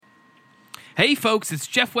Hey folks, it's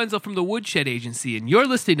Jeff Wenzel from the Woodshed Agency, and you're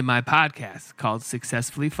listening to my podcast called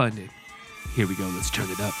Successfully Funded. Here we go, let's turn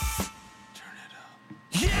it up. Turn it up.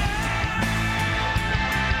 Yeah!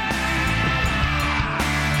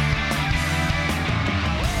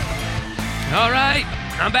 All right,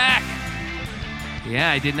 I'm back.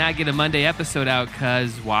 Yeah, I did not get a Monday episode out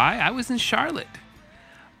because why? I was in Charlotte.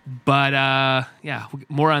 But yeah,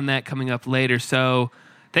 more on that coming up later. So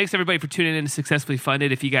thanks everybody for tuning in to Successfully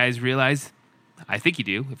Funded. If you guys realize, I think you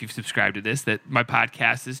do, if you've subscribed to this, that my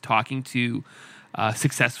podcast is talking to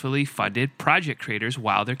successfully funded project creators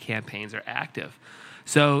while their campaigns are active.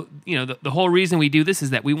 So, you know, the whole reason we do this is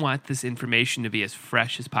that we want this information to be as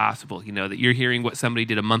fresh as possible, you know, that you're hearing what somebody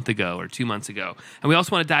did a month ago or 2 months ago. And we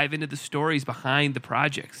also want to dive into the stories behind the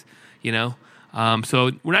projects, you know. So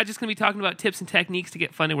we're not just going to be talking about tips and techniques to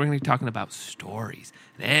get funded. We're going to be talking about stories.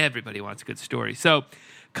 And everybody wants a good story. So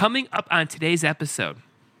coming up on today's episode,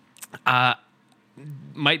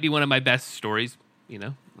 might be one of my best stories, you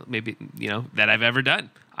know, maybe, you know, that I've ever done.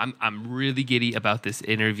 I'm really giddy about this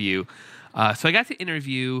interview. So I got to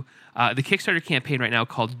interview the Kickstarter campaign right now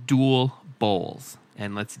called Dual Bowls.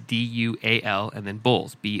 And let's D-U-A-L and then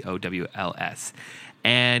Bowls, B-O-W-L-S.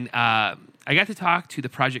 And I got to talk to the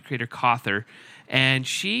project creator Kauthar, and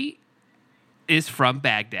she is from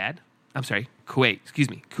Baghdad. I'm sorry, Kuwait. Excuse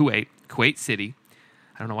me, Kuwait City.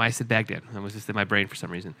 I don't know why I said Baghdad. That was just in my brain for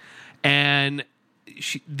some reason. And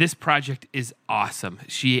this project is awesome.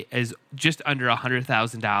 She is just under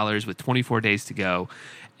 $100,000 with 24 days to go.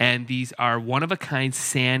 And these are one-of-a-kind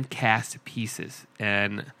sand cast pieces.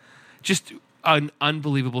 And just an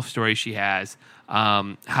unbelievable story she has.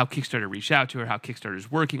 How Kickstarter reached out to her, how Kickstarter is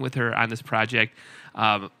working with her on this project.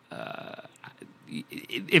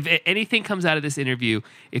 If anything comes out of this interview,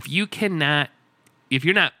 if you're not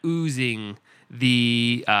oozing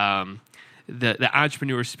the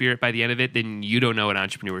entrepreneur spirit by the end of it, then you don't know what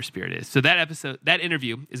entrepreneur spirit is. So that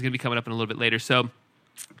interview is going to be coming up in a little bit later. So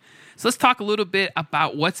let's talk a little bit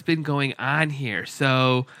about what's been going on here.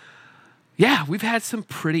 So yeah, we've had some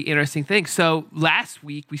pretty interesting things. So last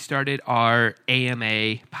week we started our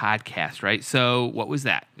AMA podcast, right? So what was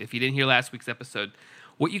that? If you didn't hear last week's episode,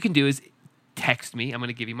 what you can do is text me. I'm going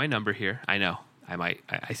to give you my number here. I know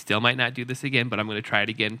I still might not do this again, but I'm going to try it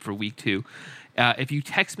again for week 2. If you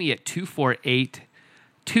text me at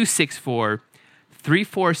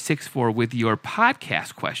 248-264-3464 with your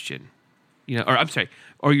podcast question, you know,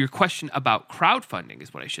 or your question about crowdfunding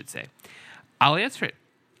is what I should say, I'll answer it.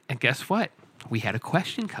 And guess what? We had a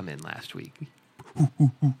question come in last week.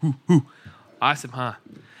 Awesome, huh?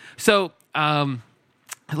 So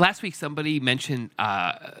last week somebody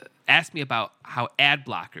asked me about how ad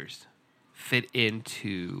blockers fit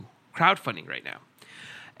into crowdfunding right now.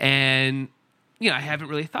 And, you know, I haven't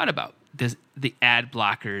really thought about the ad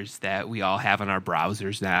blockers that we all have on our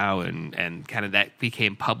browsers now and kind of that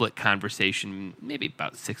became public conversation maybe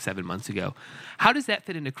about 6-7 months ago. How does that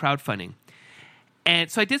fit into crowdfunding?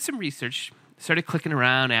 And so I did some research, started clicking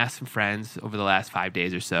around, asked some friends over the last 5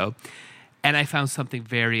 days or so, and I found something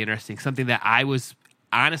very interesting, something that I was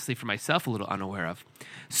honestly for myself a little unaware of.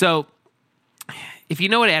 So if you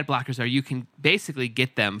know what ad blockers are, you can basically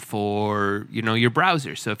get them for, you know, your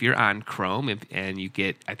browser. So if you're on Chrome and you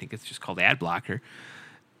get, I think it's just called ad blocker,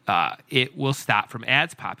 it will stop from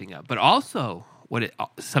ads popping up. But also what it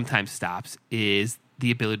sometimes stops is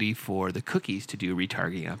the ability for the cookies to do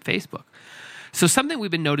retargeting on Facebook. So something we've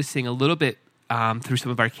been noticing a little bit through some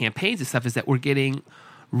of our campaigns and stuff is that we're getting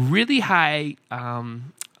really high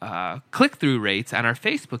click-through rates on our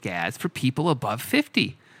Facebook ads for people above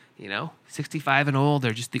 50, you know, 65 and old.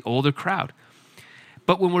 They're just the older crowd.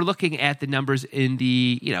 But when we're looking at the numbers in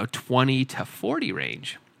the, you know, 20 to 40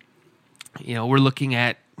 range, you know, we're looking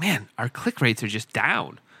at, man, our click rates are just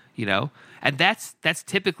down, you know, and that's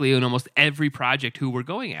typically in almost every project who we're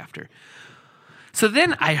going after. So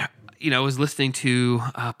then I was listening to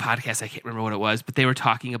a podcast, I can't remember what it was, but they were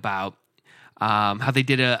talking about how they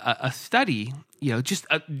did a study, you know, just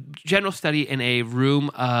a general study in a room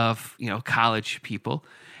of, you know, college people.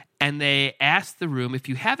 And they asked the room, if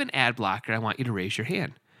you have an ad blocker, I want you to raise your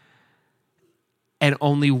hand. And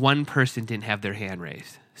only one person didn't have their hand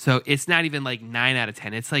raised. So it's not even like 9 out of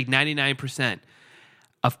 10. It's like 99%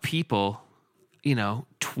 of people, you know,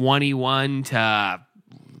 21 to,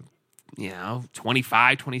 you know,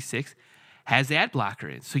 25, 26 has ad blocker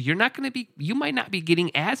in. So you might not be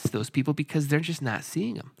getting ads to those people because they're just not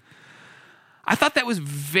seeing them. I thought that was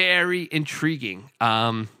very intriguing.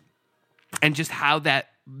 And just how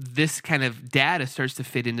this kind of data starts to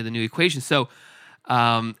fit into the new equation. So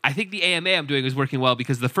I think the AMA I'm doing is working well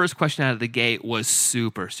because the first question out of the gate was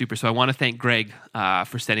super. So I want to thank Greg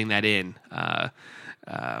for sending that in.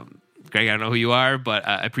 Greg, I don't know who you are, but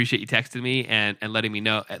I appreciate you texting me and letting me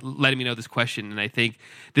know this question. And I think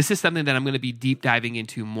this is something that I'm going to be deep diving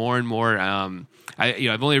into more and more.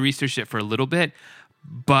 I've only researched it for a little bit,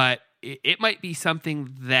 but it might be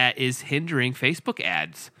something that is hindering Facebook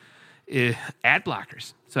ads, ad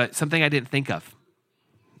blockers. So it's something I didn't think of.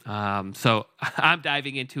 So I'm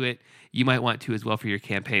diving into it. You might want to as well for your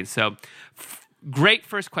campaign. So great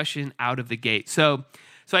first question out of the gate. So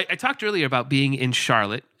I talked earlier about being in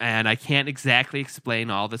Charlotte, and I can't exactly explain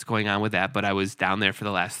all that's going on with that, but I was down there for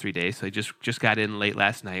the last 3 days. So I just got in late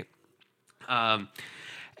last night. I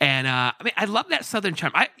love that Southern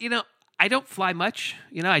charm. I don't fly much,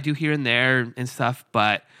 I do here and there and stuff,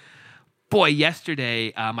 but boy,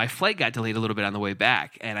 yesterday my flight got delayed a little bit on the way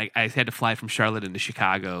back, and I had to fly from Charlotte into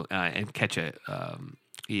Chicago and catch a,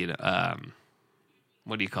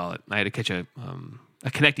 what do you call it? I had to catch a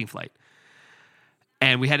connecting flight.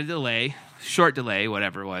 And we had a delay, short delay,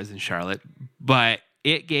 whatever it was in Charlotte, but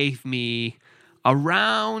it gave me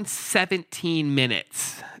around 17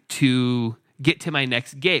 minutes to get to my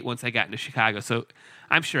next gate once I got into Chicago. So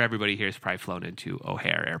I'm sure everybody here has probably flown into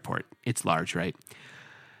O'Hare Airport. It's large, right?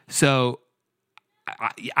 So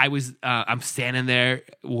I'm standing there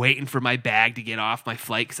waiting for my bag to get off my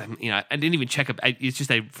flight because I didn't even check up. It's just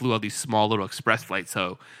I flew all these small little express flights,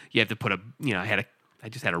 so you have to put I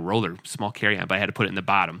just had a roller, small carry-on, but I had to put it in the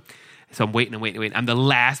bottom. So I'm waiting. I'm the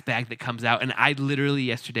last bag that comes out, and I literally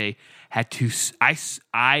yesterday had to.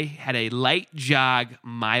 I had a light jog,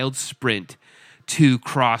 mild sprint to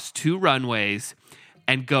cross 2 runways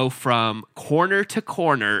and go from corner to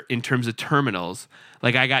corner in terms of terminals.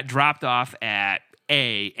 Like I got dropped off at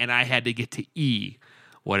A, and I had to get to E,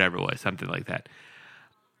 whatever it was, something like that.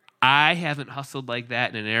 I haven't hustled like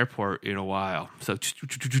that in an airport in a while. So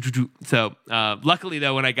luckily,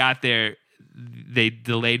 though, when I got there, they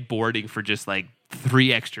delayed boarding for just like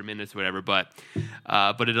 3 extra minutes or whatever. But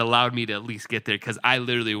it allowed me to at least get there because I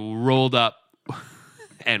literally rolled up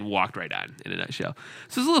and walked right on in a nutshell.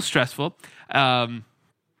 So it was a little stressful. I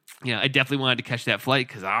definitely wanted to catch that flight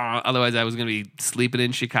because otherwise I was going to be sleeping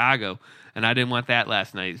in Chicago. And I didn't want that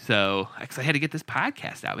last night. So, because I had to get this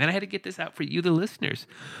podcast out, man. I had to get this out for you, the listeners.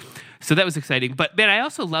 So that was exciting. But, man, I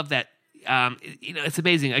also love that, it's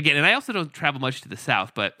amazing. Again, and I also don't travel much to the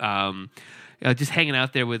South, but just hanging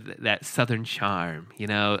out there with that Southern charm,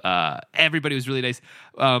 everybody was really nice.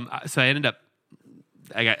 So I ended up,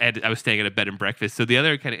 I was staying at a bed and breakfast. So the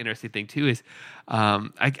other kind of interesting thing, too, is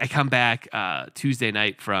I come back Tuesday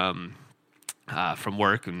night from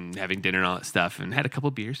work and having dinner and all that stuff and had a couple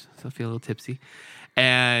beers, so I feel a little tipsy.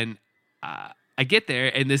 And I get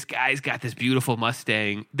there, and this guy's got this beautiful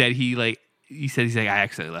Mustang that he said, I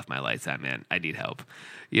accidentally left my lights on, man. I need help,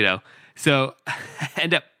 So I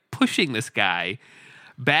end up pushing this guy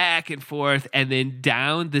back and forth and then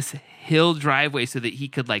down this hill driveway so that he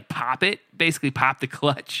could pop the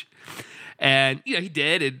clutch. And, he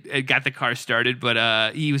did and got the car started,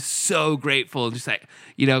 but he was so grateful and just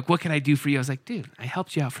what can I do for you? I was like, dude, I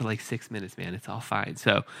helped you out for 6 minutes, man. It's all fine.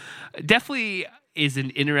 So definitely is an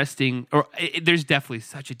interesting, there's definitely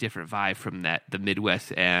such a different vibe from the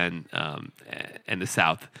Midwest and the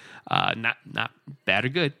South. Not bad or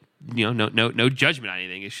good. No judgment on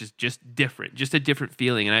anything. It's just different, just a different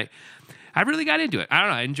feeling. And I really got into it. I don't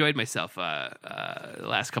know. I enjoyed myself the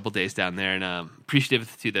last couple days down there, and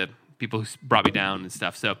appreciative to the people who brought me down and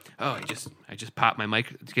stuff. So, I just popped my mic.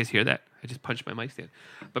 Did you guys hear that? I just punched my mic stand.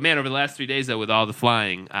 But man, over the last 3 days though, with all the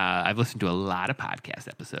flying, I've listened to a lot of podcast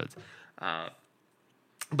episodes.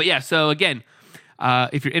 But yeah, so again,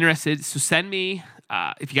 if you're interested, so send me,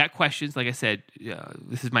 if you got questions, like I said,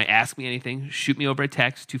 this is my Ask Me Anything. Shoot me over a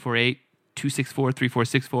text,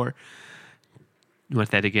 248-264-3464. You want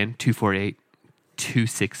that again?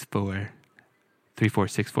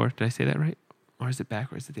 248-264-3464. Did I say that right? Or is it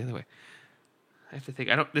backwards? Is it the other way? I have to think.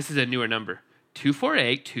 This is a newer number.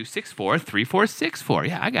 248-264-3464.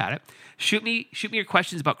 Yeah, I got it. Shoot me your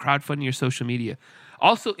questions about crowdfunding or social media.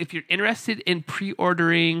 Also, if you're interested in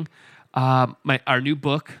pre-ordering our new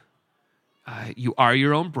book, You Are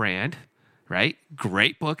Your Own Brand, right?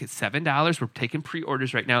 Great book. It's $7. We're taking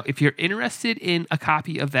pre-orders right now. If you're interested in a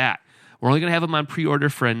copy of that, we're only going to have them on pre-order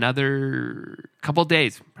for another couple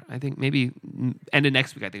days. I think maybe end of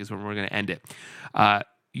next week, I think, is when we're going to end it.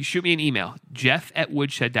 You shoot me an email,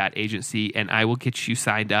 jeff@woodshed.agency, and I will get you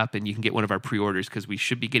signed up, and you can get one of our pre-orders because we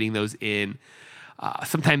should be getting those in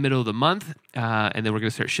sometime middle of the month, and then we're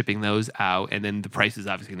going to start shipping those out, and then the price is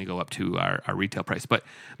obviously going to go up to our retail price. But,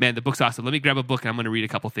 man, the book's awesome. Let me grab a book, and I'm going to read a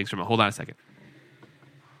couple things from it. Hold on a second.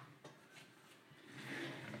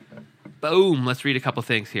 Boom. Let's read a couple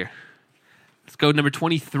things here. Let's go number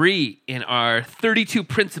 23 in our 32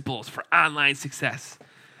 principles for online success.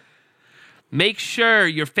 Make sure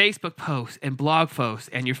your Facebook posts and blog posts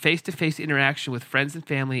and your face-to-face interaction with friends and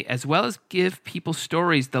family, as well as give people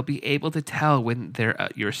stories they'll be able to tell when they're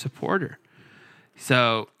your supporter.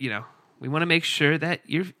 So, we want to make sure that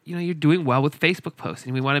you're doing well with Facebook posts,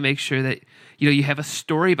 and we want to make sure that you have a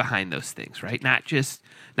story behind those things, right? Not just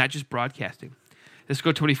broadcasting. Let's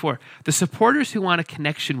go 24. The supporters who want a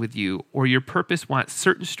connection with you or your purpose want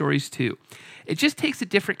certain stories too. It just takes a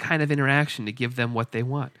different kind of interaction to give them what they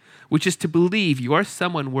want, which is to believe you are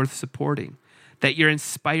someone worth supporting, that you're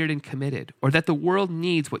inspired and committed, or that the world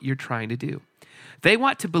needs what you're trying to do. They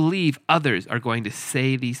want to believe others are going to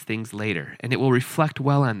say these things later, and it will reflect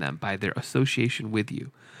well on them by their association with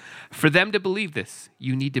you. For them to believe this,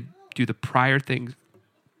 you need to do the prior things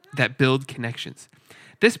that build connections.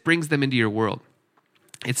 This brings them into your world.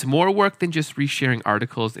 It's more work than just resharing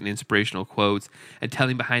articles and inspirational quotes and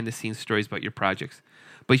telling behind-the-scenes stories about your projects.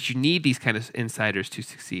 But you need these kind of insiders to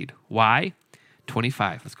succeed. Why?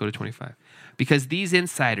 25. Let's go to 25. Because these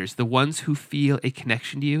insiders, the ones who feel a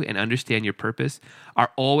connection to you and understand your purpose,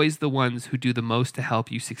 are always the ones who do the most to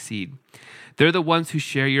help you succeed. They're the ones who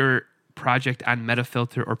share your project on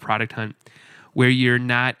Metafilter or Product Hunt, where you're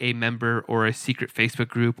not a member or a secret Facebook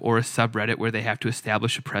group or a subreddit where they have to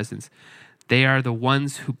establish a presence. They are the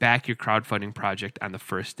ones who back your crowdfunding project on the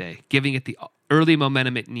first day, giving it the early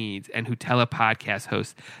momentum it needs, and who tell a podcast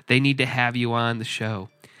host they need to have you on the show.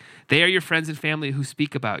 They are your friends and family who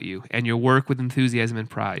speak about you and your work with enthusiasm and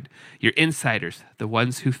pride. Your insiders, the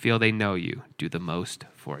ones who feel they know you, do the most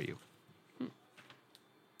for you.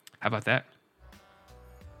 How about that?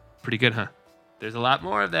 Pretty good, huh? There's a lot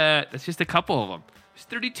more of that. That's just a couple of them. There's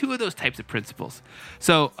 32 of those types of principles.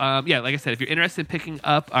 So, like I said, if you're interested in picking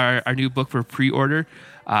up our new book for pre-order,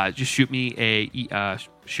 just shoot me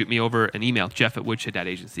over an email,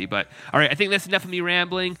 jeff@woodshed.agency. But, all right, I think that's enough of me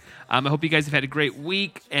rambling. I hope you guys have had a great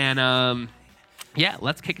week. And,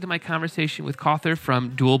 let's kick into my conversation with Cawthor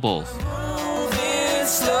from Dual Bulls. Moving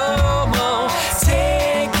slow-mo,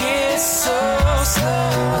 take it so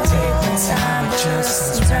slow. Take the time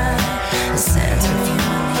just right.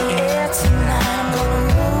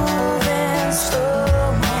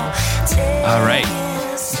 All right.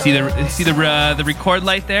 You see the record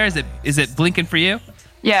light there? Is it blinking for you?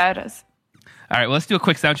 Yeah, it is. All right. Well, let's do a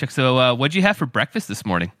quick sound check. So, what'd you have for breakfast this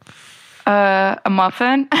morning? A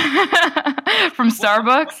muffin from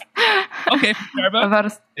Starbucks. Okay, from Starbucks. About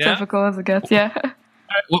as typical as it gets. Yeah.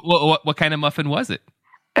 What kind of muffin was it?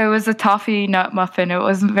 It was a toffee nut muffin. It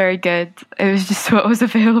wasn't very good. It was just what was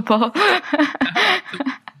available.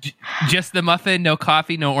 Just the muffin, no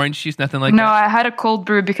coffee, no orange juice, nothing like that? No, I had a cold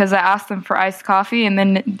brew because I asked them for iced coffee, and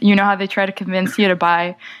then you know how they try to convince you to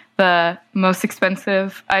buy the most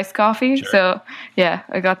expensive iced coffee? Sure. So, yeah,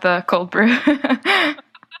 I got the cold brew.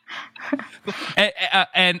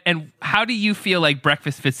 And how do you feel like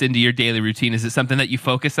breakfast fits into your daily routine? Is it something that you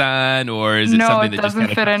focus on, or is it something that just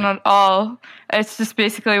doesn't fit in at all? It's just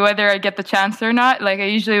basically whether I get the chance or not. Like, I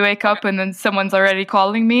usually wake up and then someone's already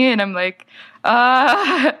calling me, and I'm like,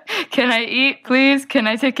 can I eat, please? Can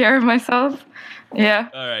I take care of myself? Yeah.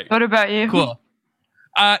 All right. What about you? Cool.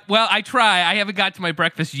 Well, I try. I haven't got to my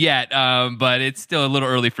breakfast yet, but it's still a little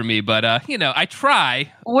early for me. But, I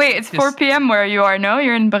try. Wait, it's 4 p.m. where you are, no?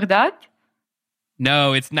 You're in Baghdad?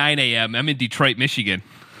 No, it's 9 a.m. I'm in Detroit, Michigan.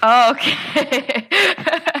 Oh, okay.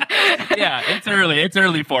 Yeah, it's early. It's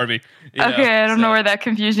early for me. I don't know where that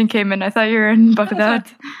confusion came in. I thought you were in Baghdad.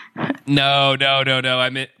 No.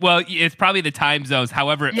 Well, it's probably the time zones.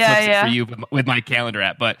 However, it flips it for you with my calendar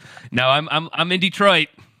app. But no, I'm in Detroit,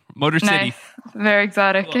 Motor City. Nice. Very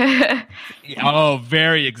exotic. Oh,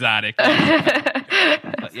 very exotic.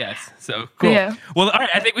 But yes. So cool. Yeah. Well, all right.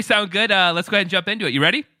 I think we sound good. Let's go ahead and jump into it. You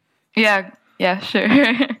ready? Yeah, sure.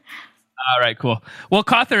 All right, cool. Well,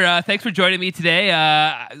 Cawthor, thanks for joining me today.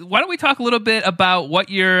 Why don't we talk a little bit about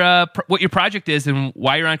what your project is and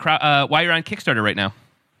why you're on Kickstarter right now?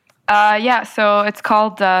 So it's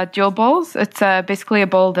called Dual Bulls. It's basically a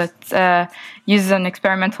bowl that uses an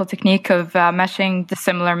experimental technique of meshing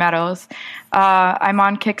dissimilar metals. I'm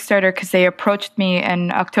on Kickstarter because they approached me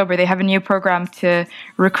in October. They have a new program to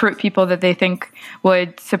recruit people that they think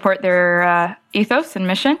would support their ethos and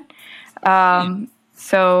mission. There's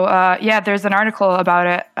an article about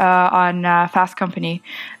it on Fast Company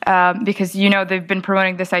because, they've been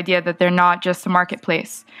promoting this idea that they're not just a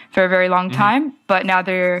marketplace for a very long time, but now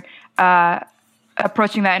they're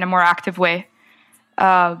approaching that in a more active way.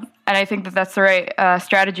 And I think that that's the right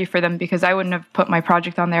strategy for them because I wouldn't have put my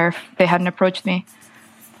project on there if they hadn't approached me.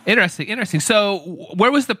 Interesting, interesting. So,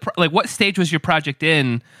 where was what stage was your project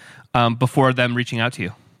in before them reaching out to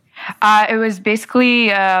you? It was basically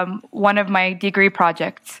one of my degree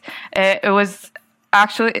projects. It was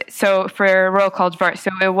actually for Royal College of Art.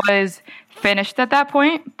 So it was finished at that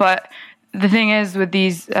point. But the thing is with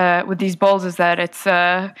these bowls is that it's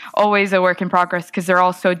always a work in progress because they're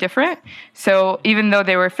all so different. So even though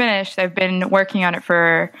they were finished, I've been working on it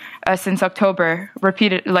for since October,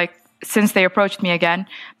 since they approached me again,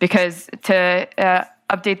 because to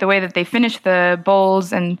update the way that they finish the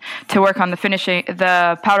bowls and to work on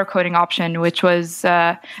the powder coating option, which was,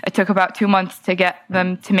 it took about 2 months to get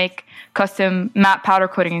them to make custom matte powder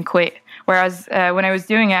coating in Kuwait. Whereas when I was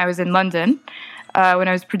doing it, I was in London when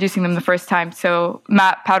I was producing them the first time. So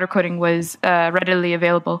matte powder coating was readily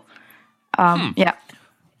available. Yeah.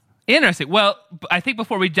 Interesting. Well, I think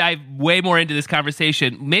before we dive way more into this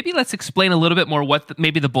conversation, maybe let's explain a little bit more what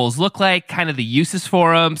maybe the bowls look like, kind of the uses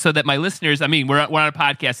for them, so that my listeners, I mean, we're on a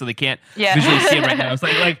podcast, so they can't visually see them right now. It's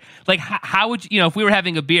like how would you, if we were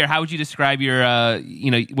having a beer, how would you describe your,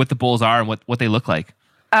 what the bowls are and what they look like?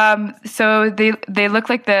 So they look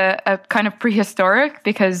like the kind of prehistoric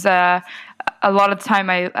because a lot of the time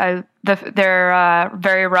they're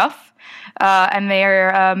very rough. And they are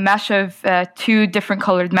a mesh of 2 different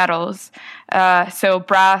colored metals. So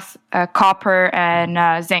brass, copper,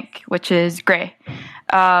 and zinc, which is gray.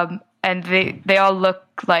 And they all look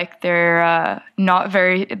like they're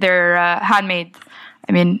they're handmade.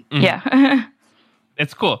 I mean, yeah.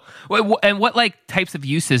 It's cool. And what types of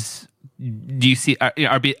uses do you see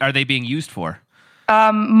are they being used for?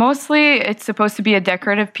 Mostly it's supposed to be a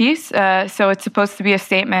decorative piece. So it's supposed to be a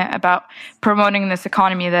statement about promoting this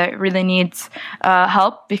economy that really needs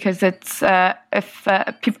help because it's a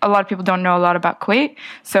lot of people don't know a lot about Kuwait.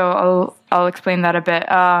 So I'll explain that a bit.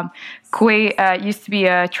 Kuwait used to be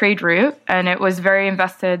a trade route and it was very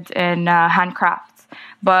invested in handcrafts.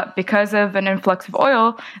 But because of an influx of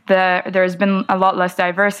oil, there's been a lot less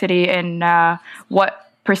diversity in what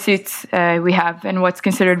pursuits we have and what's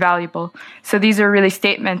considered valuable. So these are really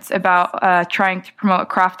statements about trying to promote a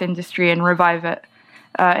craft industry and revive it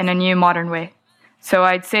in a new modern way. So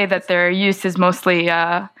I'd say that their use is mostly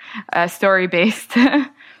story-based.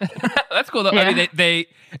 That's cool though. Yeah. I mean,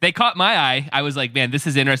 they caught my eye. I was like, man, this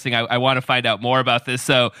is interesting. I want to find out more about this.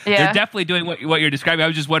 So they're definitely doing what you're describing. I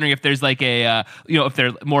was just wondering if there's like if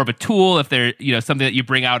they're more of a tool, if they're something that you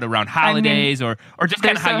bring out around holidays, or just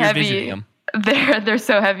kind of how you're envisioning them. They're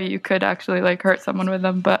so heavy you could actually hurt someone with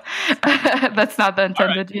them, but that's not the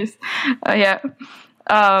intended use. Yeah.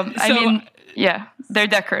 They're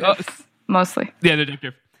decorative mostly. Yeah, they're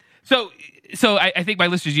decorative. So I think my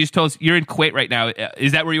listeners, you just told us you're in Kuwait right now.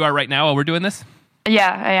 Is that where you are right now while we're doing this?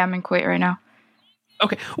 Yeah, I am in Kuwait right now.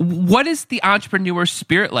 Okay. What is the entrepreneur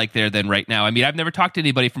spirit like there then right now? I mean, I've never talked to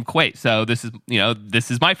anybody from Kuwait, so this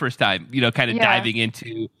is my first time, diving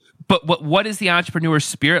into. But what is the entrepreneur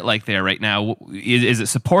spirit like there right now? Is it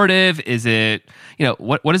supportive? Is it,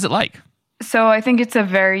 what is it like? So I think it's a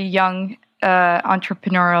very young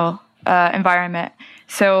entrepreneurial environment.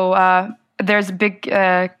 So there's a big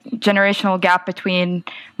generational gap between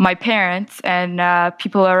my parents and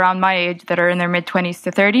people around my age that are in their mid-20s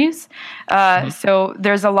to 30s. So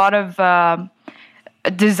there's a lot of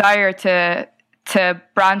desire to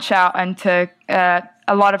branch out and to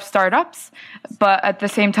a lot of startups, but at the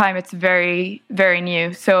same time, it's very, very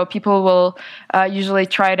new. So people will usually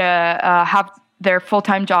try to have their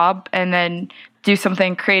full-time job and then do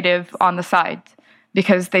something creative on the side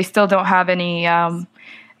because they still don't have any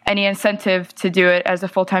incentive to do it as a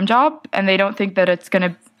full-time job, and they don't think that it's going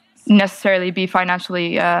to necessarily be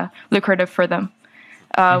financially lucrative for them.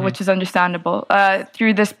 Which is understandable.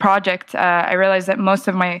 Through this project, I realized that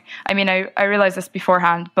I realized this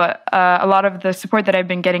beforehand, but a lot of the support that I've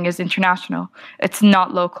been getting is international. It's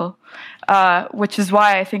not local, which is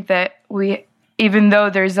why I think that even though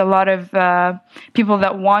there's a lot of people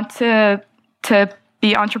that want to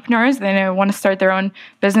be entrepreneurs, they want to start their own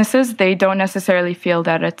businesses, they don't necessarily feel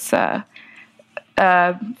that it's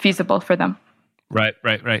feasible for them.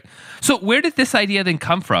 Right. So where did this idea then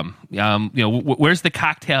come from? Where's the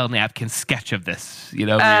cocktail napkin sketch of this? Where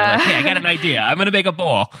you're like, hey, I got an idea. I'm going to make a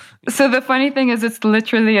bowl. So the funny thing is it's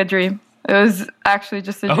literally a dream. It was actually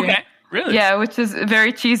just a dream. Okay. Really? Yeah, which is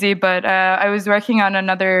very cheesy, but I was working on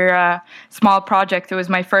another small project. It was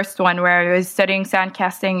my first one where I was studying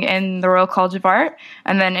sandcasting in the Royal College of Art.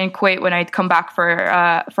 And then in Kuwait, when I'd come back for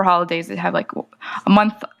holidays, I'd have a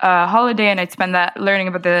month holiday, and I'd spend that learning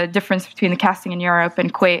about the difference between the casting in Europe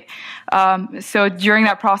and Kuwait. So during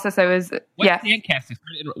that process, I was... What's sandcasting?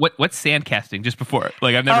 What's sandcasting? Just before.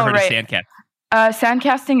 I've never heard of sandcasting.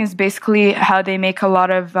 Sandcasting is basically how they make a lot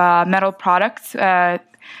of metal products, and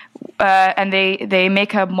they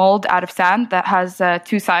make a mold out of sand that has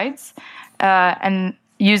two sides, and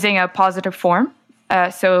using a positive form.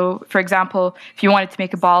 So, for example, if you wanted to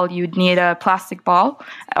make a ball, you'd need a plastic ball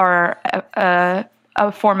or a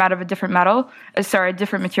format of a different a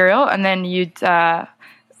different material, and then you'd embed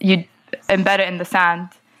it in the sand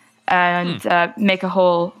and make a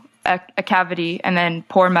hole, a cavity, and then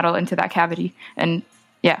pour metal into that cavity. And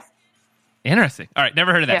yeah. Interesting. All right,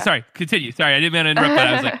 never heard of that. Yeah. Sorry, continue. Sorry, I didn't mean to interrupt, but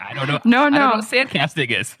I was like, I don't know. No. I don't know what sandcasting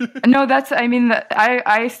is. No,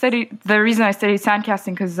 I studied, the reason I studied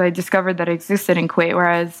sandcasting because I discovered that it existed in Kuwait,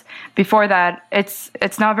 whereas before that, it's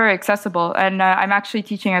not very accessible. And I'm actually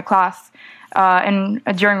teaching a class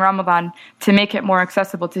during Ramadan to make it more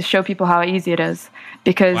accessible, to show people how easy it is.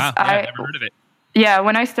 Because I've never heard of it. Yeah,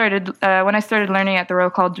 when I started learning at the Royal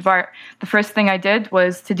College of Art, the first thing I did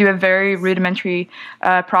was to do a very rudimentary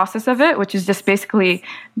process of it, which is just basically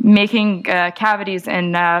making cavities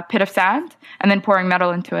in a pit of sand and then pouring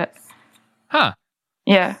metal into it. Huh.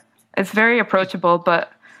 Yeah, it's very approachable,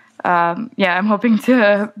 but I'm hoping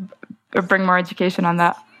to bring more education on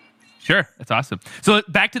that. Sure, that's awesome. So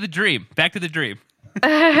back to the dream.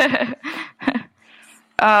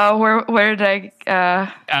 Where did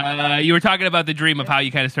I? You were talking about the dream of how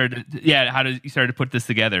you kind of started. You started to put this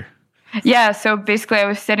together. Yeah, so basically I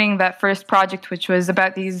was studying that first project, which was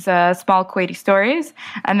about these small Kuwaiti stories.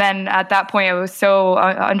 And then at that point, I was so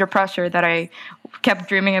under pressure that I kept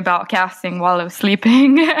dreaming about casting while I was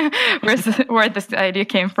sleeping, where this idea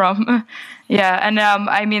came from. Yeah,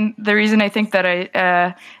 and the reason I think that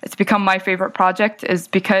it's become my favorite project is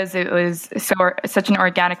because it was such an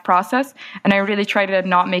organic process, and I really try to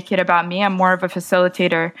not make it about me. I'm more of a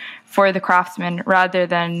facilitator for the craftsmen rather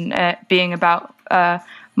than being about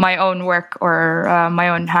my own work or my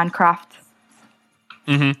own handcraft.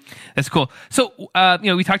 Mm-hmm. That's cool. So,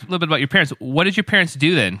 we talked a little bit about your parents. What did your parents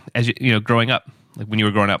do then, as growing up? Like when you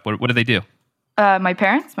were growing up, what did they do? My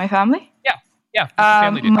parents, my family. Yeah.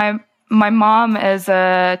 Family do? My mom is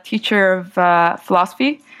a teacher of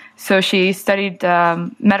philosophy, so she studied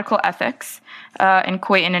medical ethics in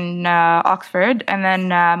Kuwait and in Oxford, and then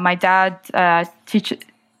my dad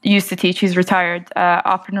used to teach. He's retired.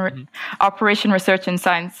 Operation Research and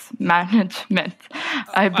Science Management,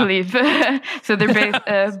 I believe. So they're based.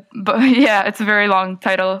 But yeah, it's a very long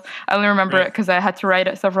title. I only remember it because I had to write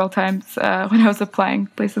it several times when I was applying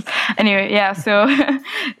places. Anyway, yeah. So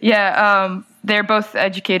they're both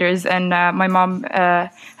educators, and my mom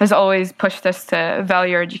has always pushed us to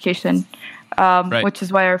value our education. Which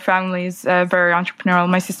is why our family is very entrepreneurial.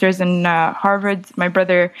 My sister's in Harvard. My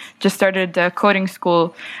brother just started coding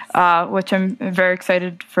school, which I'm very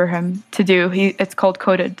excited for him to do. It's called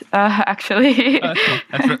Coded, actually. That's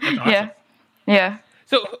awesome. Yeah.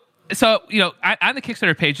 So on the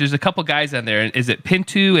Kickstarter page, there's a couple guys on there. Is it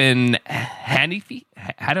Pintu and Hanifi?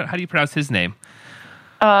 How do you pronounce his name?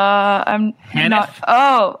 I'm Hanif? not.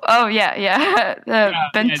 Oh, yeah.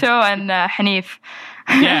 Bento and Hanif.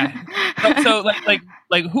 Yeah. So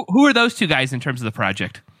who are those two guys in terms of the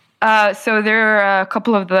project? So there are a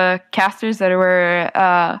couple of the casters that were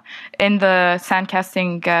in the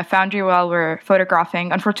sandcasting foundry while we're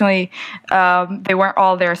photographing. Unfortunately, they weren't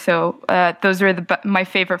all there. So those were my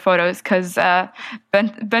favorite photos because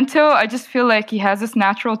Bento, I just feel like he has this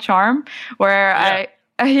natural charm where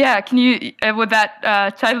can you, with that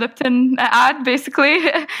Chai Lipton ad, basically?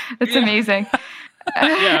 It's amazing.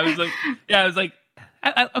 I was like,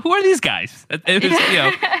 who are these guys? It was,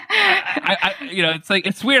 it's like,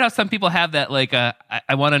 it's weird how some people have that, like, I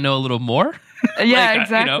want to know a little more. Yeah,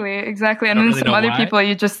 exactly. And then really some other people,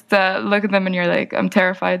 you just look at them and you're like, I'm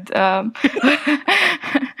terrified.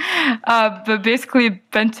 But basically,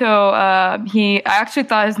 Bento, I actually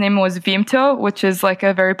thought his name was Vimto, which is like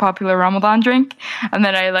a very popular Ramadan drink. And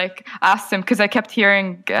then I asked him because I kept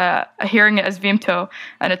hearing it as Vimto,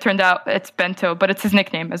 and it turned out it's Bento, but it's his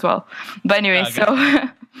nickname as well. But anyway,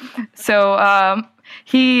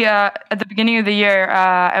 he, at the beginning of the year,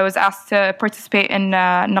 I was asked to participate in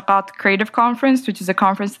Naqat Creative Conference, which is a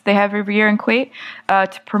conference that they have every year in Kuwait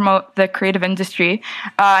to promote the creative industry.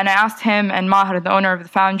 And I asked him and Maher, the owner of the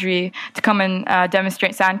foundry, to come and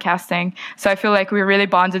demonstrate sandcasting. So I feel like we really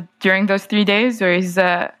bonded during those 3 days where he's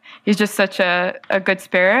just such a good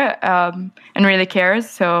spirit and really cares.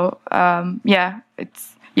 So,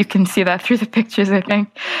 you can see that through the pictures, I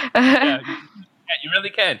think. Yeah, you really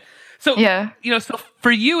can. So, so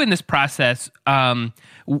for you in this process,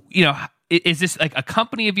 is this like a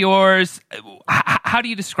company of yours? How do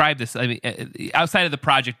you describe this? I mean, outside of the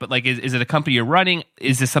project, but like, is it a company you're running?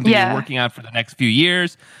 Is this something you're working on for the next few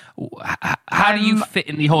years? How do you fit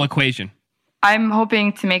in the whole equation? I'm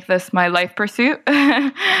hoping to make this my life pursuit.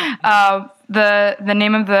 The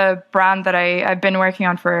name of the brand that I've been working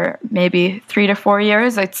on for maybe 3 to 4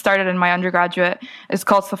 years, it started in my undergraduate, is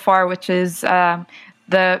called Safar, which is my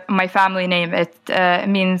family name. It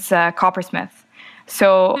means coppersmith.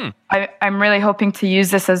 So I'm really hoping to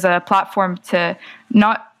use this as a platform to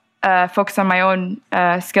not focus on my own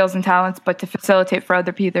skills and talents, but to facilitate for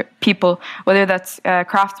other people, whether that's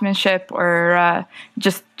craftsmanship or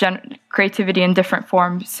just creativity in different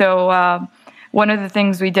forms. So one of the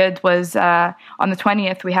things we did was on the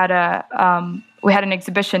 20th we had an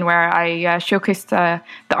exhibition where I showcased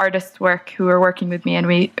the artists' work who were working with me, and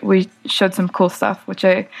we showed some cool stuff, which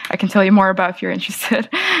I can tell you more about if you're interested.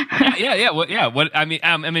 What I mean,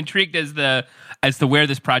 I'm intrigued as to where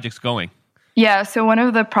this project's going. Yeah, so one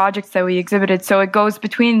of the projects that we exhibited, so it goes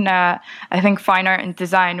between I think fine art and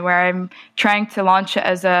design, where I'm trying to launch it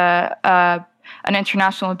as an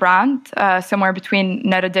international brand, somewhere between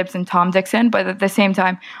Netta Dibbs and Tom Dixon. But at the same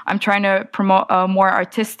time, I'm trying to promote a more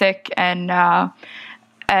artistic and a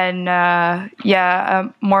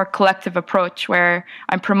more collective approach where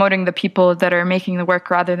I'm promoting the people that are making the work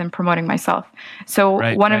rather than promoting myself. So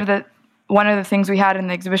one of the things we had in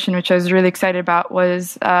the exhibition, which I was really excited about,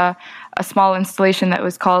 was a small installation that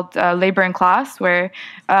was called Labor in Class, where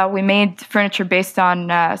we made furniture based on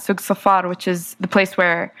Souk Safar, which is the place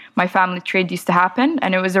where my family trade used to happen.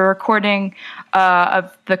 And it was a recording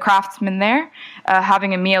of the craftsmen there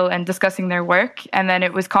having a meal and discussing their work. And then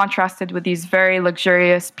it was contrasted with these very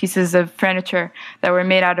luxurious pieces of furniture that were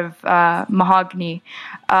made out of mahogany.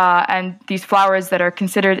 And these flowers that are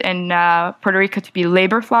considered in Puerto Rico to be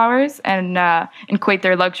labor flowers, and in Kuwait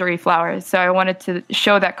they're luxury flowers. So I wanted to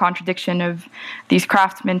show that contradiction of these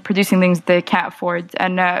craftsmen producing things they can't afford.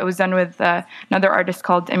 And it was done with another artist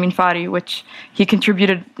called Emin Fari, which he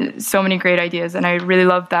contributed so many great ideas. And I really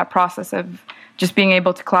loved that process of just being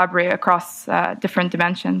able to collaborate across different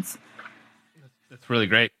dimensions. That's really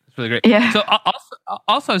great. It's really great. Yeah. So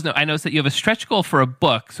also, I noticed that you have a stretch goal for a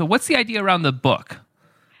book. So what's the idea around the book?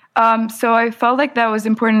 So I felt like that was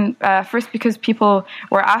important, first because people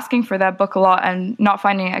were asking for that book a lot and not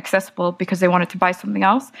finding it accessible because they wanted to buy something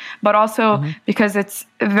else, but also because it's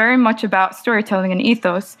very much about storytelling and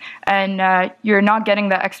ethos, and you're not getting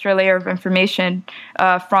that extra layer of information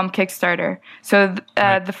from Kickstarter. So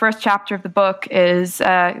the first chapter of the book is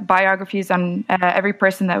biographies on every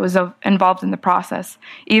person that was involved in the process,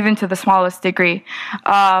 even to the smallest degree.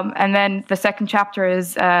 And then the second chapter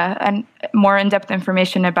is more in-depth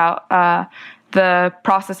information about the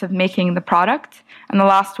process of making the product. And the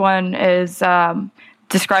last one is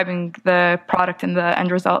describing the product and the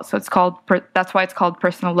end result. So it's called, that's why it's called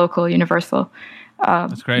Personal, Local, Universal.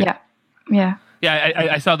 That's great. Yeah.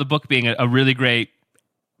 I saw the book being a really great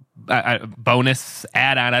bonus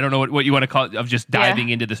add-on. I don't know what you want to call it, of just diving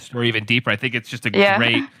into the story even deeper. I think it's just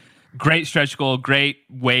a great stretch goal, great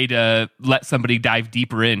way to let somebody dive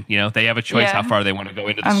deeper in. You know, they have a choice how far they want to go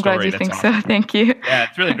into the story. I'm glad you think awesome. so. Thank you. Yeah,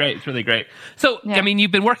 it's really great. It's really great. So, I mean,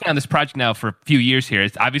 you've been working on this project now for a few years here.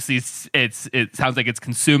 It's obviously it sounds like it's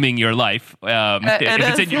consuming your life.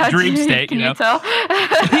 It's in your dream state. Can you know? you tell?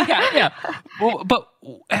 yeah. Well, but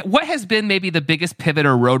what has been maybe the biggest pivot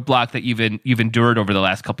or roadblock that you've endured over the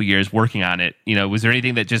last couple of years working on it? You know, was there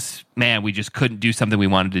anything that we just couldn't do something we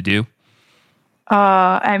wanted to do?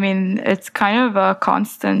 I mean, it's kind of a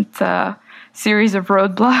constant series of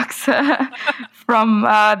roadblocks. From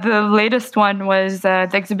the latest one was the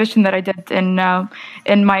exhibition that I did in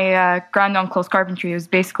my granduncle's carpentry. It was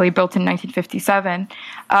basically built in 1957.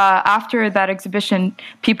 After that exhibition,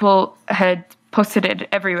 people had posted it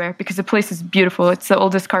everywhere because the place is beautiful. It's the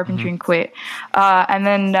oldest carpentry in Kuwait. And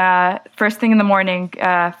then first thing in the morning,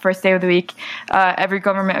 first day of the week, every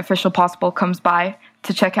government official possible comes by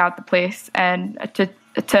to check out the place and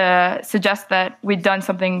to suggest that we'd done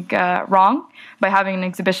something wrong by having an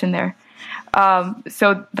exhibition there.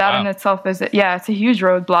 So that in itself is, it's a huge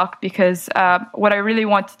roadblock because what I really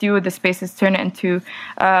want to do with the space is turn it into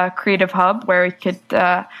a creative hub where we could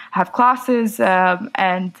have classes,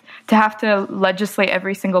 and to have to legislate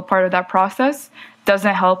every single part of that process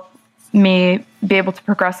doesn't help me be able to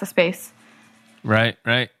progress the space. Right.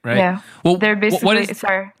 Yeah. Well, they're basically,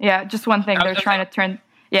 just one thing. They're trying to turn,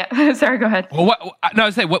 sorry, go ahead. Well, I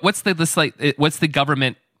was saying, what's the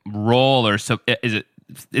government role, or so is it?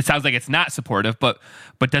 It sounds like it's not supportive, but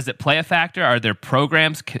does it play a factor? Are there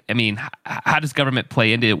programs? I mean, how does government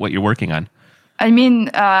play into what you're working on? I mean,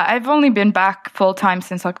 I've only been back full time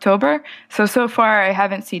since October, so far I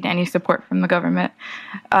haven't seen any support from the government,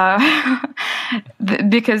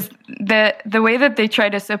 because the way that they try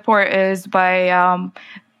to support is by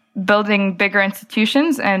building bigger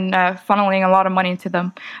institutions and funneling a lot of money into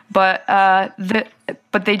them, but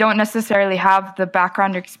they don't necessarily have the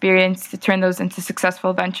background or experience to turn those into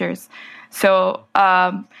successful ventures. So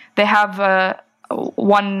they have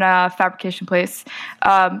one fabrication place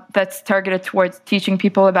that's targeted towards teaching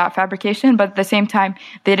people about fabrication, but at the same time,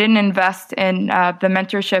 they didn't invest in the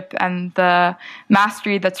mentorship and the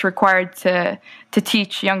mastery that's required to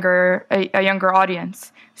teach a younger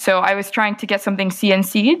audience. So I was trying to get something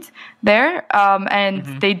CNC'd there, and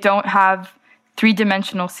they don't have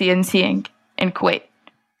three-dimensional CNCing in Kuwait.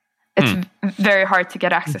 It's very hard to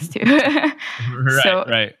get access to.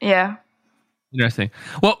 Right. Yeah. Interesting.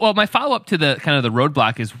 Well, my follow-up to the kind of the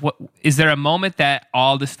roadblock is there a moment that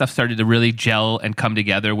all this stuff started to really gel and come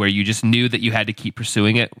together where you just knew that you had to keep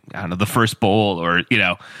pursuing it? I don't know, the first bowl, or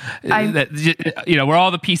where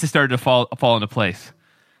all the pieces started to fall into place.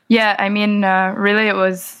 Yeah, I mean, really, it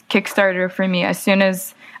was Kickstarter for me. As soon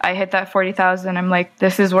as I hit that 40,000, I'm like,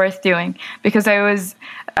 this is worth doing, because I was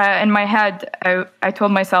in my head. I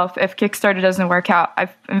told myself, if Kickstarter doesn't work out,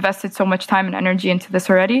 I've invested so much time and energy into this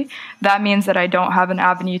already. That means that I don't have an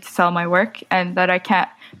avenue to sell my work, and that I can't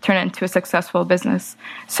turn it into a successful business.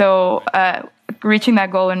 So reaching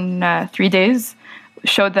that goal in 3 days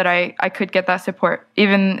showed that I could get that support,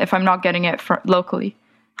 even if I'm not getting it locally.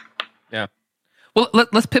 Yeah. Well,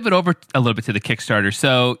 let's pivot over a little bit to the Kickstarter.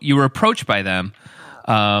 So you were approached by them,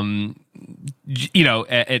 to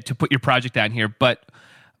put your project down here, but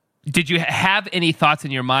did you have any thoughts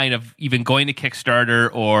in your mind of even going to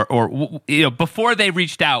Kickstarter, or before they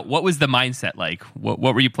reached out, what was the mindset like? What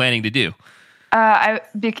were you planning to do?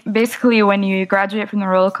 Basically, when you graduate from the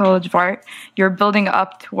Royal College of Art, you're building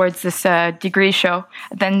up towards this degree show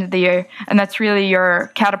at the end of the year, and that's really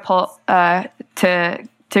your catapult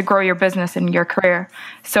to grow your business and your career.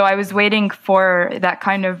 So I was waiting for that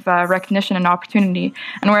kind of recognition and opportunity.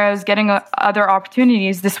 And where I was getting other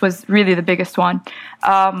opportunities, this was really the biggest one.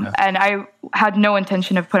 And I had no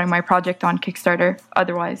intention of putting my project on Kickstarter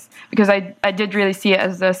otherwise, because I did really see it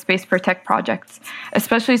as a space for tech projects,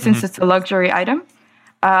 especially since it's a luxury item.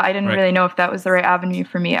 I didn't really know if that was the right avenue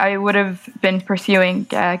for me. I would have been pursuing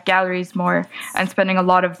galleries more and spending a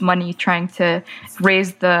lot of money trying to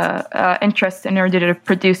raise the interest in order to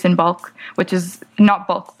produce in bulk, which is not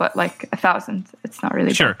bulk, but like 1,000. It's not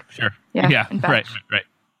really bulk. Sure. Yeah. Right.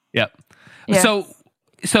 Yep. Yeah.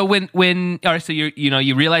 So when all right, so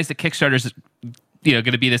you realize that Kickstarter's going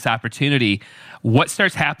to be this opportunity. What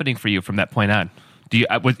starts happening for you from that point on?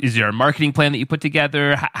 Is there a marketing plan that you put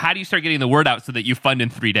together? How do you start getting the word out so that you fund in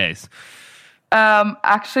 3 days?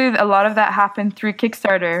 Actually, a lot of that happened through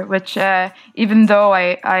Kickstarter, which even though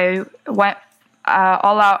I went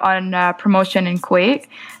all out on promotion in Kuwait,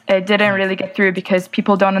 it didn't really get through because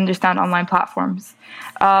people don't understand online platforms.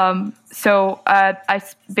 So I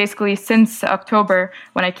basically, since October,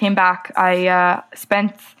 when I came back, I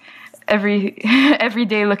spent every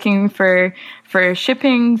day looking for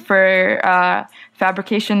shipping, for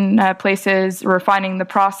fabrication places, refining the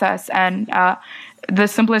process, and the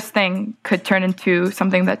simplest thing could turn into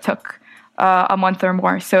something that took a month or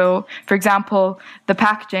more. So, for example, the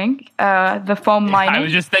packaging, the foam lining. I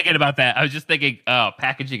was just thinking about that. I was just thinking,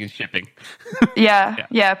 packaging and shipping.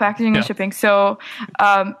 yeah, packaging and shipping. So,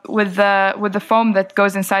 with the foam that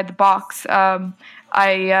goes inside the box,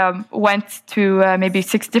 I went to maybe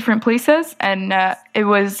 6 different places, and it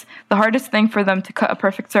was the hardest thing for them to cut a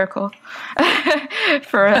perfect circle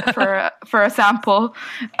for a sample.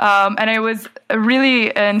 And I was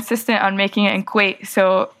really insistent on making it in Kuwait.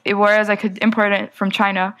 So whereas I could import it from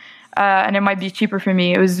China, and it might be cheaper for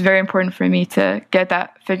me, it was very important for me to get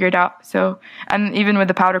that figured out. So, and even with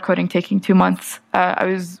the powder coating taking 2 months, I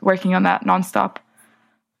was working on that nonstop.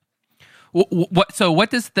 What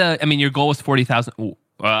does your goal was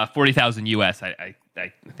 40,000 US. I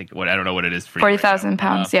think I don't know what it is for 40,000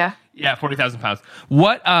 pounds. Yeah. Yeah, 40,000 pounds.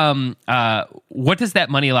 What does that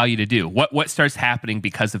money allow you to do? What starts happening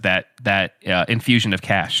because of that infusion of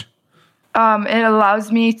cash? It allows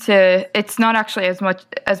me to. It's not actually as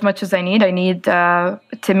much as I need. I need to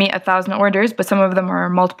meet 1,000 orders, but some of them are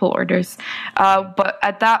multiple orders. But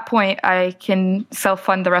at that point, I can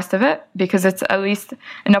self-fund the rest of it because it's at least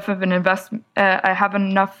enough of an investment. I have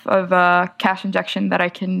enough of a cash injection that I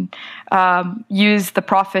can use the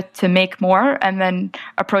profit to make more, and then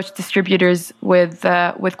approach distributors with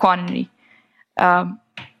quantity.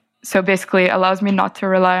 So basically, it allows me not to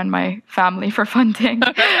rely on my family for funding.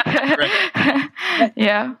 Right.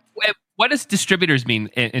 Yeah. what does distributors mean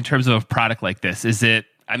in terms of a product like this? Is it?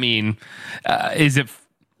 I mean,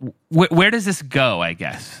 where does this go? I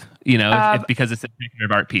guess if because it's a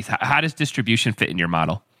figurative art piece. How does distribution fit in your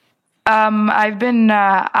model? I've been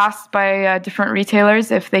asked by different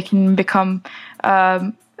retailers if they can become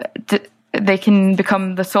the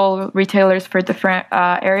sole retailers for different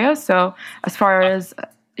areas. So as far as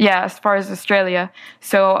Australia,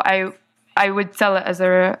 so I would sell it as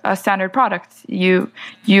a standard product. You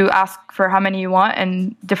ask for how many you want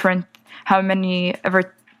and how many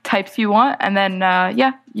ever types you want, and then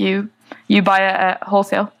you buy it at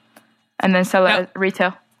wholesale and then sell it at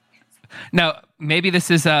retail. Now, maybe this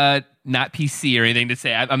is not PC or anything to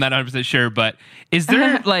say. I'm not 100% sure, but is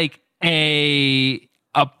there like a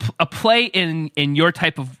play in your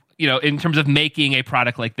type of, in terms of making a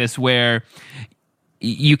product like this where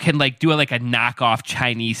you can like do like a knockoff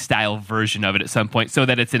Chinese style version of it at some point so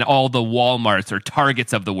that it's in all the Walmarts or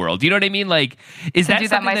Targets of the world? Do you know what I mean? Like, is that do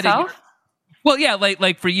something that myself? Well, yeah,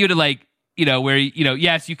 like for you to like, where,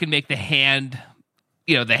 yes, you can make the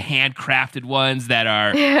handcrafted ones that are,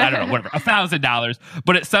 I don't know, whatever, $1,000.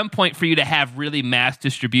 But at some point for you to have really mass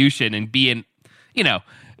distribution and be in,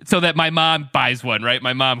 so that my mom buys one, right?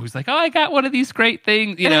 My mom who's like, oh, I got one of these great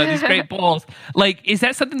things, these great bowls. Like, is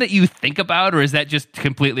that something that you think about, or is that just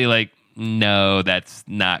completely like, no, that's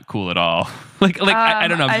not cool at all? I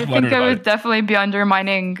don't know. I think I would definitely be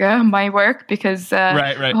undermining my work because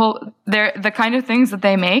the kind of things that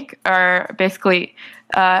they make are basically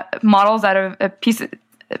models out of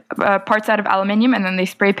parts out of aluminium, and then they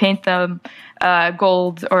spray paint them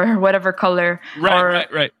gold or whatever color.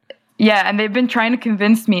 Right. Yeah, and they've been trying to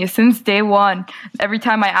convince me since day one. Every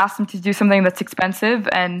time I ask them to do something that's expensive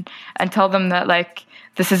and tell them that like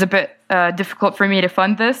this is a bit difficult for me to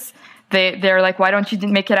fund this, they're like, why don't you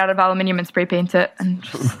make it out of aluminium and spray paint it? And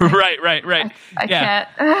just, right. I can't.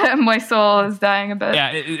 My soul is dying a bit.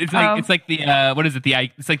 Yeah, it's like the what is it?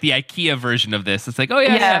 It's like the IKEA version of this. It's like, oh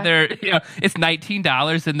yeah, they're it's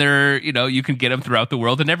 $19 and they're you can get them throughout the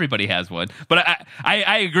world and everybody has one. But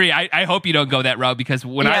I agree. I hope you don't go that route, because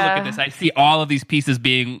when I look at this, I see all of these pieces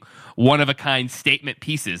being one of a kind statement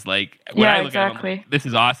pieces. Like when I look at them, like, this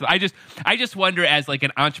is awesome. I just wonder as like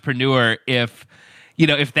an entrepreneur if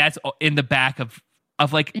that's in the back of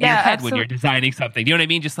like your head when you're designing something. You know what I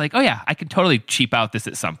mean? Just like, oh yeah, I could totally cheap out this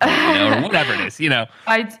at some point, or whatever it is,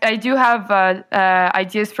 I do have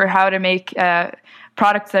ideas for how to make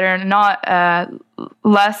products that are not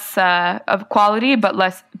less of quality, but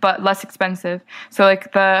less expensive. So like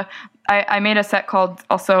I made a set called,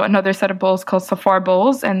 also another set of bowls called Safar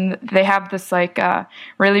bowls, and they have this like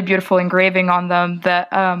really beautiful engraving on them that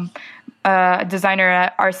a designer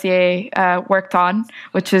at RCA worked on,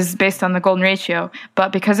 which is based on the golden ratio.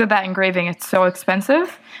 But because of that engraving, it's so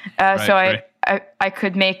expensive. I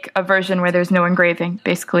could make a version where there's no engraving,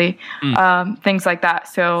 basically, things like that.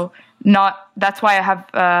 So that's why I have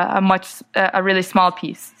a really small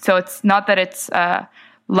piece. So it's not that it's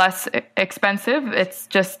less expensive; it's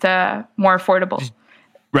just more affordable.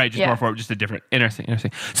 Right, just more forward, just a different, interesting.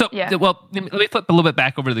 So, well, let me flip a little bit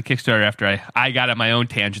back over to the Kickstarter after I got on my own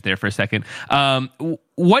tangent there for a second.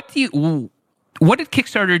 What did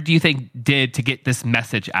Kickstarter do you think did to get this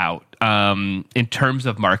message out in terms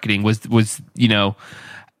of marketing? Was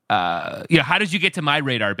how did you get to my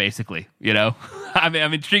radar, basically?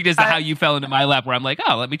 I'm intrigued as to how you fell into my lap, where I'm like,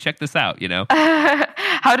 oh, let me check this out.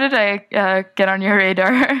 How did I get on your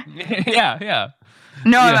radar? Yeah.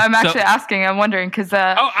 No, I'm actually asking. I'm wondering because.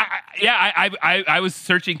 I was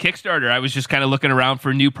searching Kickstarter. I was just kind of looking around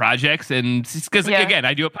for new projects, and because again,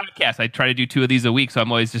 I do a podcast. I try to do 2 of these a week, so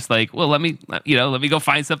I'm always just like, well, let me go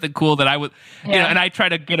find something cool that I would, and I try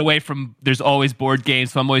to get away from. There's always board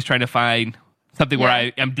games, so I'm always trying to find something where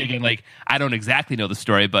I am digging. Like, I don't exactly know the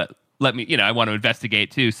story, but let me, I want to investigate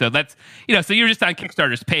too. So that's, so you're just on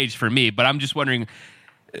Kickstarter's page for me, but I'm just wondering,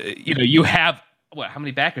 you have. How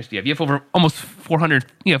many backers do you have? You have over almost 400.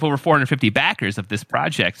 You have over 450 backers of this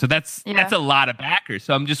project. So that's a lot of backers.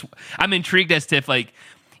 So I'm intrigued as to if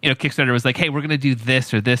Kickstarter was like, hey, we're going to do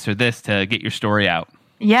this or this or this to get your story out.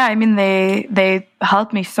 Yeah, I mean they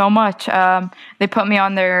helped me so much. They put me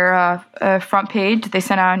on their front page. They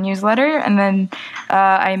sent out a newsletter, and then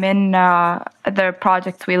I'm in the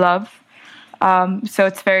projects we love. So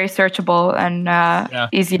it's very searchable and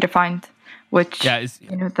easy to find, which that's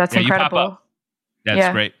incredible.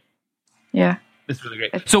 That's great. Yeah. That's really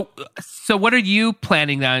great. So what are you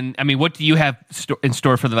planning on? I mean, what do you have in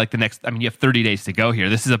store for the next? I mean, you have 30 days to go here.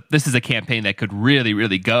 This is a campaign that could really,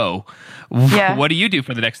 really go. Yeah. What do you do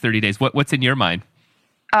for the next 30 days? What's in your mind?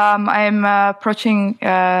 I'm approaching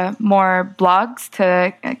more blogs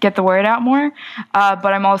to get the word out more, but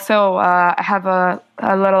I'm also I have a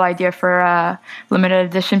little idea for a limited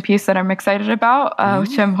edition piece that I'm excited about,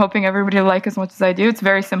 which I'm hoping everybody will like as much as I do. It's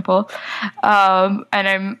very simple,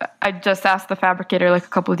 and I just asked the fabricator like a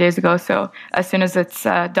couple of days ago. So as soon as it's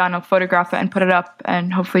done, I'll photograph it and put it up,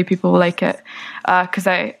 and hopefully people will like it. Because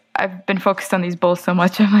I've been focused on these bowls so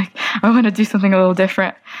much, I'm like I want to do something a little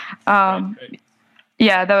different. Right.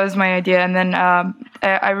 Yeah, that was my idea. And then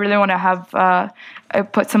I really want to have I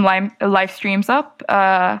put some live streams up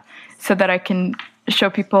so that I can show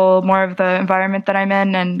people more of the environment that I'm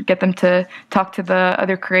in and get them to talk to the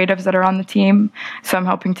other creatives that are on the team. So I'm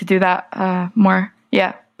hoping to do that more.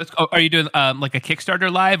 Yeah. Are you doing like a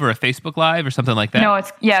Kickstarter live or a Facebook live or something like that? No,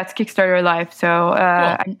 it's Kickstarter live. So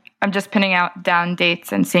cool. I'm just pinning down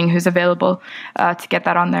dates and seeing who's available to get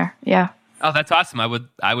that on there. Yeah. Oh, that's awesome. I would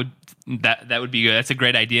that would be good. That's a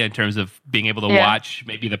great idea in terms of being able to watch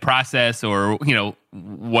maybe the process or,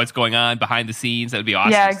 what's going on behind the scenes. That would be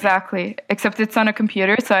awesome. Yeah, exactly. Except it's on a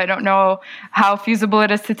computer, so I don't know how feasible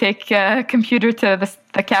it is to take a computer to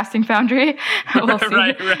the casting foundry. We'll see.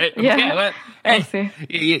 Right. Yeah. Okay, well, hey, we'll see.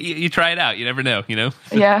 You try it out. You never know,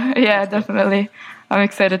 Yeah, definitely. I'm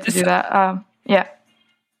excited to do that. Yeah.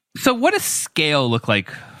 So what does scale look like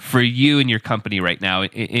for you and your company right now?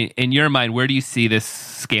 In your mind, where do you see this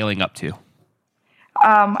scaling up to?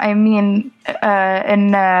 I mean,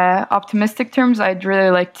 in optimistic terms, I'd really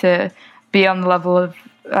like to be on the level of,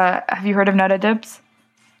 have you heard of Netta Dibs?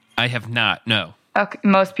 I have not, no. Okay,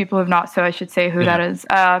 most people have not, so I should say who that is.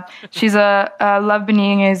 She's a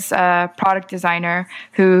Lebanese product designer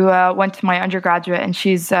who went to my undergraduate, and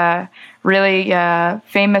she's really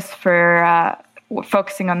famous for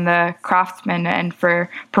focusing on the craftsmen and for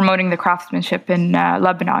promoting the craftsmanship in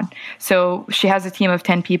Lebanon. So she has a team of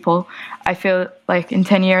 10 people. I feel like in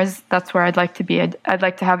 10 years, that's where I'd like to be. I'd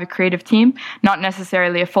like to have a creative team, not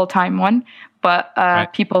necessarily a full-time one, but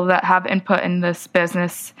people that have input in this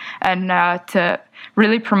business and to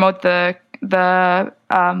really promote the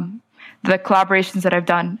collaborations that I've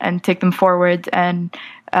done and take them forward and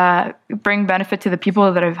bring benefit to the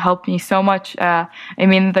people that have helped me so much. I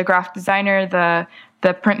mean, the graphic designer, the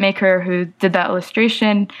printmaker who did that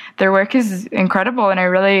illustration, their work is incredible, and I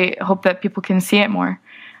really hope that people can see it more.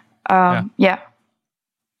 Yeah.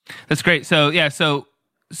 That's great. So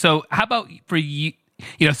how about for you?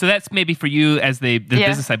 So that's maybe for you as the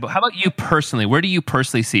business side, but how about you personally? Where do you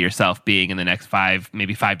personally see yourself being in the next 5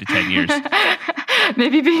 to 10 years?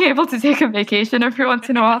 Maybe being able to take a vacation every once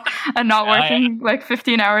in a while and not working like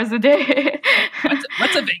 15 hours a day.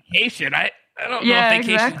 What's a vacation? I don't know if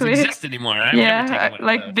vacations exist anymore.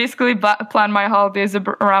 Basically plan my holidays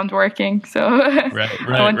around working. So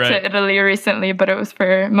I went to Italy recently, but it was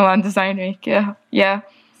for Milan Design Week. Yeah.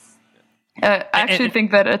 I actually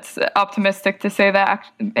think that it's optimistic to say that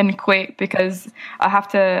in Kuwait because I have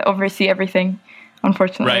to oversee everything,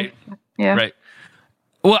 unfortunately. Right. Yeah. Right.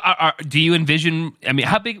 Well, do you envision? I mean,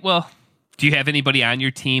 how big? Well, do you have anybody on your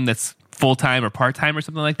team that's full time or part time or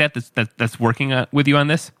something like that that's working with you on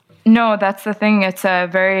this? No, that's the thing. It's a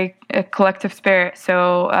very collective spirit.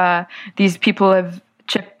 So these people have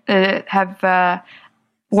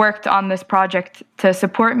worked on this project to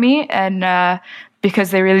support me and.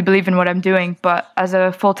 Because they really believe in what I'm doing. But as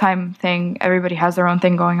a full-time thing, everybody has their own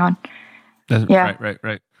thing going on.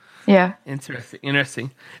 Right. Yeah.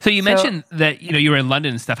 Interesting. So you mentioned that you were in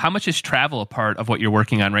London and stuff. How much is travel a part of what you're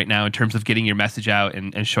working on right now in terms of getting your message out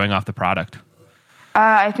and showing off the product?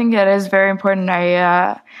 I think it is very important.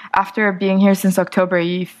 After being here since October,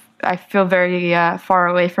 I feel very far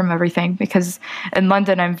away from everything because in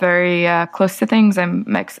London I'm very close to things.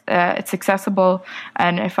 It's accessible,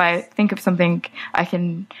 and if I think of something, I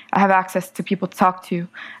have access to people to talk to.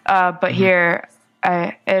 But here,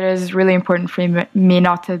 it is really important for me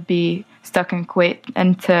not to be stuck in Kuwait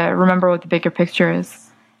and to remember what the bigger picture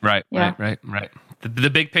is. Right.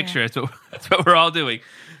 The big picture. Yeah. That's what we're all doing.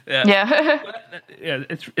 Yeah.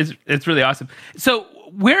 It's really awesome. So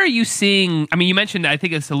where are you seeing, I mean, you mentioned, I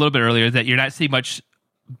think it's a little bit earlier, that you're not seeing much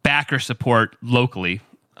backer support locally,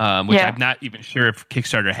 which I'm not even sure if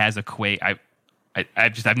Kickstarter has a Kuwait.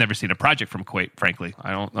 I've never seen a project from Kuwait, frankly.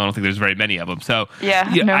 I don't think there's very many of them. So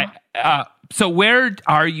so where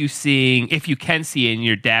are you seeing, if you can see in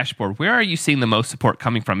your dashboard, where are you seeing the most support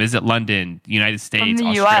coming from? Is it London, United States,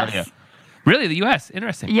 from the Australia? US. Really, the U.S.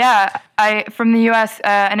 Interesting. Yeah, from the U.S.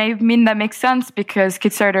 And I mean that makes sense because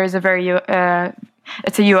Kickstarter is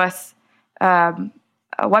it's a U.S.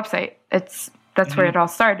 Website. That's where it all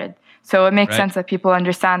started. So it makes Right. sense that people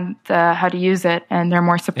understand how to use it and they're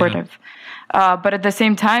more supportive. But at the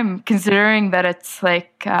same time, considering that it's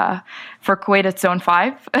like for Kuwait, it's zone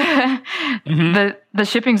 5, the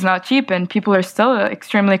shipping's not cheap and people are still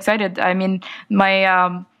extremely excited. I mean,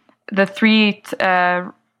 the 3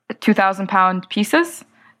 2,000-pound pieces,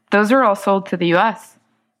 those are all sold to the US.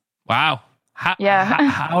 Wow. How, Yeah.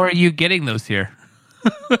 how are you getting those here?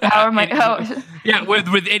 How am I? Yeah,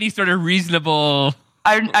 with any sort of reasonable.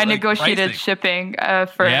 I negotiated pricing. shipping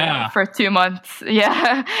Yeah. for 2 months.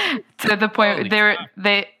 Yeah, to the point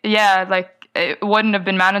Holy like it wouldn't have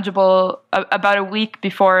been manageable about a week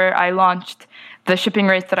before I launched. The shipping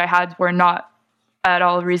rates that I had were not at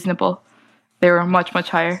all reasonable. They were much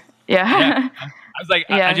higher. Yeah. Yeah. I was like,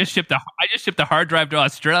 Yeah. I just shipped a hard drive to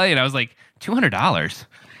Australia, and I was like, $200.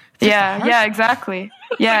 Yeah, exactly.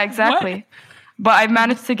 Yeah, exactly. But I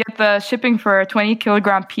managed to get the shipping for a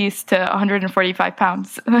 20-kilogram piece to 145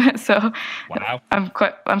 pounds. So Wow. I'm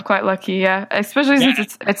quite lucky. Yeah, especially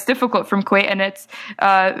since it's difficult from Kuwait, and it's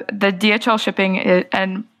the DHL shipping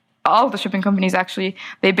and all the shipping companies actually,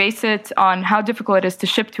 they base it on how difficult it is to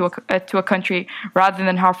ship to a country rather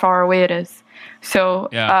than how far away it is. So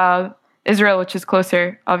Israel, which is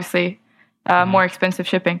closer, obviously. More expensive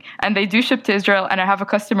shipping, and they do ship to Israel, and I have a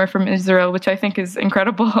customer from Israel, which I think is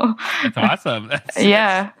incredible. That's awesome.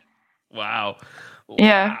 Yeah, Wow.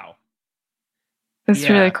 Yeah. Wow. it's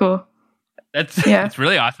Yeah. really cool. It's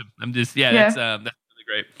really awesome. That's really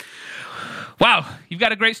great. Wow, you've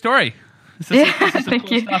got a great story. This is some Thank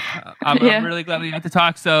cool you. stuff. I'm really glad we got to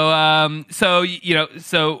talk. So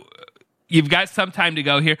you've got some time to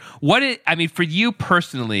go here. For you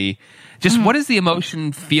personally, just what does the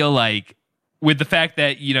emotion feel like with the fact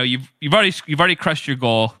that you've already crushed your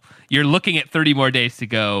goal? You're looking at 30 more days to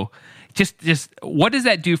go. Just what does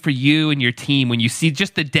that do for you and your team when you see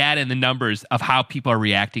just the data and the numbers of how people are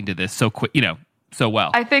reacting to this so quick, so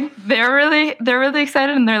well? I think they're really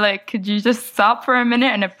excited, and they're like, "Could you just stop for a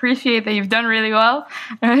minute and appreciate that you've done really well?"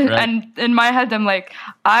 Right. And in my head, I'm like,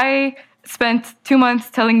 I spent 2 months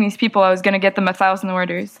telling these people I was going to get them 1,000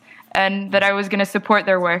 orders and that I was going to support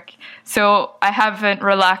their work. So I haven't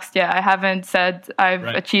relaxed yet. I haven't said I've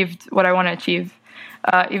achieved what I want to achieve,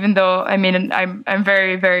 even though, I'm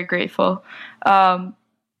very, very grateful. That's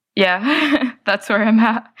where I'm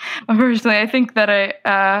at. Unfortunately, I think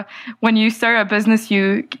that when you start a business,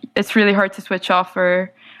 it's really hard to switch off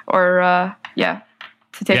or to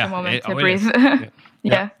take a moment to breathe.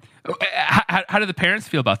 Yeah. How do the parents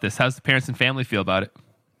feel about this? How's the parents and family feel about it?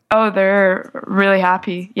 Oh, they're really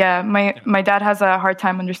happy. Yeah, my dad has a hard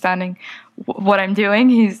time understanding what I'm doing.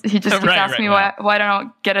 He just keeps asking me why I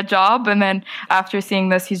don't get a job, and then after seeing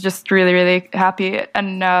this, he's just really, really happy.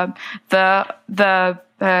 And the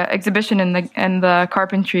exhibition in the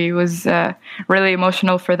carpentry was really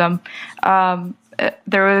emotional for them.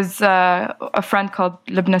 There was a friend called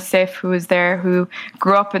Libna Saif who was there, who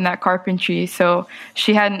grew up in that carpentry, so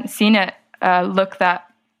she hadn't seen it look that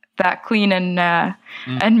clean and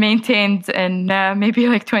maintained in maybe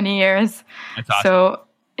like 20 years. That's awesome. So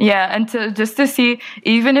and to see,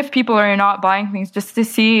 even if people are not buying things, just to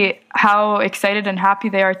see how excited and happy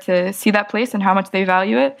they are to see that place and how much they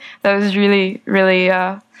value it, that was really, really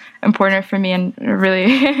important for me and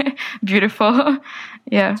really beautiful.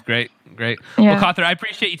 Yeah. That's great. Yeah. Well, Kauthar, I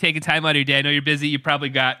appreciate you taking time out of your day. I know you're busy. You probably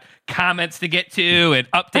got comments to get to and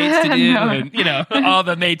updates to do and all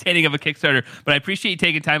the maintaining of a Kickstarter. But I appreciate you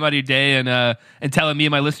taking time out of your day and telling me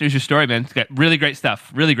and my listeners your story, man. It's got really great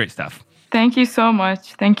stuff. Really great stuff. Thank you so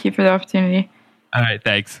much. Thank you for the opportunity. All right.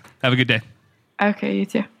 Thanks. Have a good day. Okay. You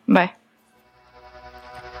too. Bye.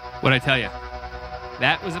 What'd I tell you?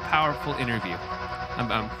 That was a powerful interview.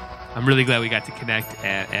 I'm really glad we got to connect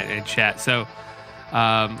and chat. So,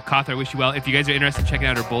 Kauthar, I wish you well. If you guys are interested in checking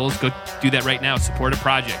out our bowls, go do that right now. Support a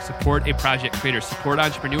project creator, support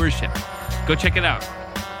entrepreneurship. Go check it out.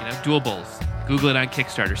 Dual Bowls. Google it on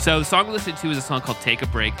Kickstarter. So the song we listened to is a song called Take a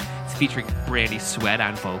Break. It's featuring Brandy Sweat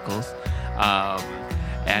on vocals.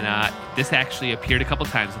 And this actually appeared a couple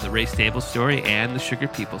times in the Ray Stable story and the Sugar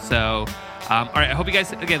People. So, all right, I hope you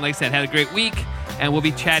guys, again, like I said, had a great week. And we'll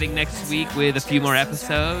be chatting next week with a few more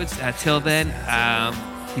episodes. Till then,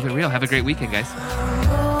 keep it real. Have a great weekend, guys.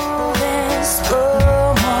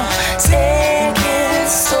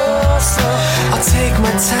 I'll take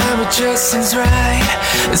my time, it just seems right.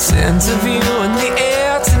 This interview in the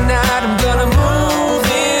air tonight. I'm gonna move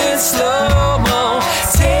it slow-mo.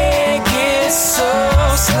 Take it so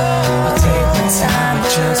slow. I'll take my time, it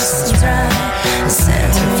just seems right. This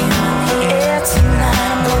interview in the air tonight.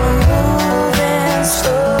 I'm gonna move it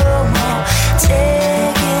slow-mo.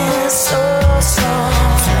 Take it so slow.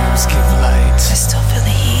 Flames give light, I still feel the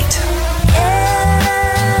heat.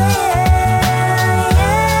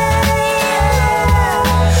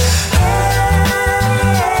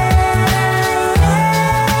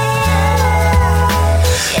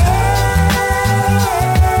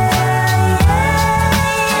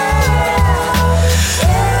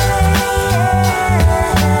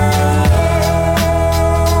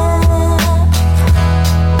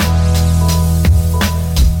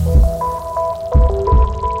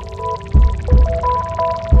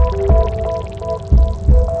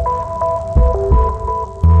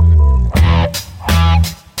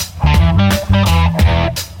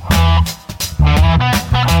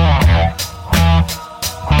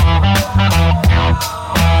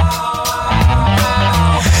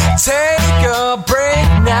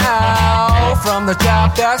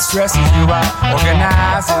 that stresses you out.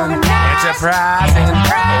 Organizing, enterprising,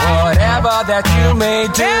 whatever that you may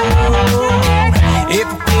do. If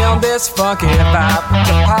you feel this funky vibe,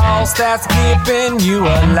 the pulse that's keeping you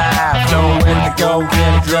alive. Know when to go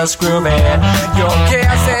get it just grooving. Your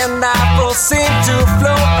cares and life will seem to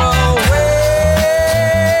flow away.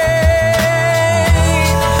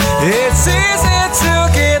 It's easy to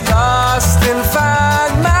get lost and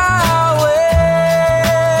find my way.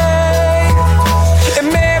 It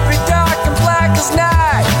may be dark and black as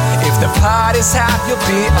night. If the party's hot, you'll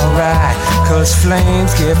be alright. 'Cause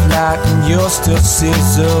flames give light and you're still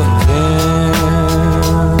sizzling.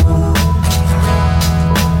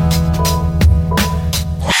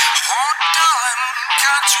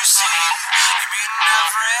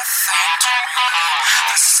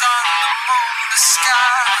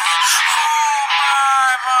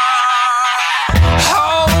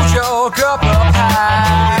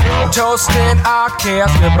 Toasting our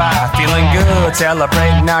cares goodbye, feeling good,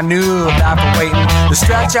 celebrating our new life, waiting to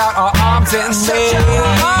stretch out our arms and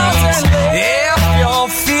legs. If you're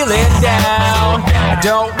feeling down,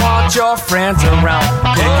 don't want your friends around,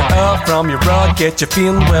 pick it up from your rug, get you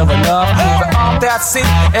feeling well enough, move it off that seat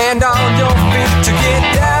and on your feet to get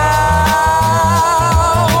down.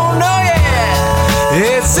 Oh yeah,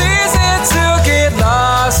 it's easy to get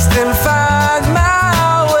lost and find my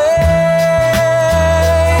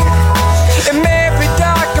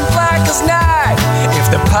night. If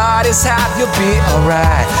the party's hot, you'll be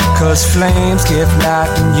alright. 'Cause flames give light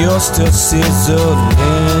and you're still sizzling.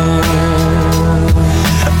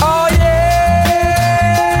 Oh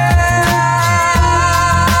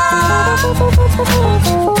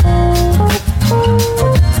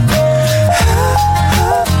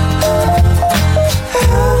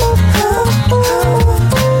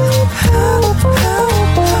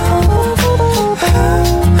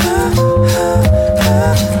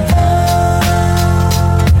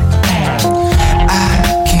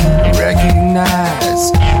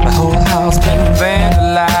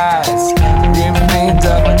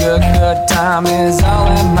time is all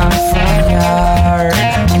in my front yard.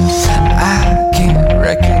 I can't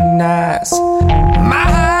recognize my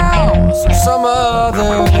house or some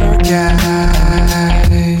other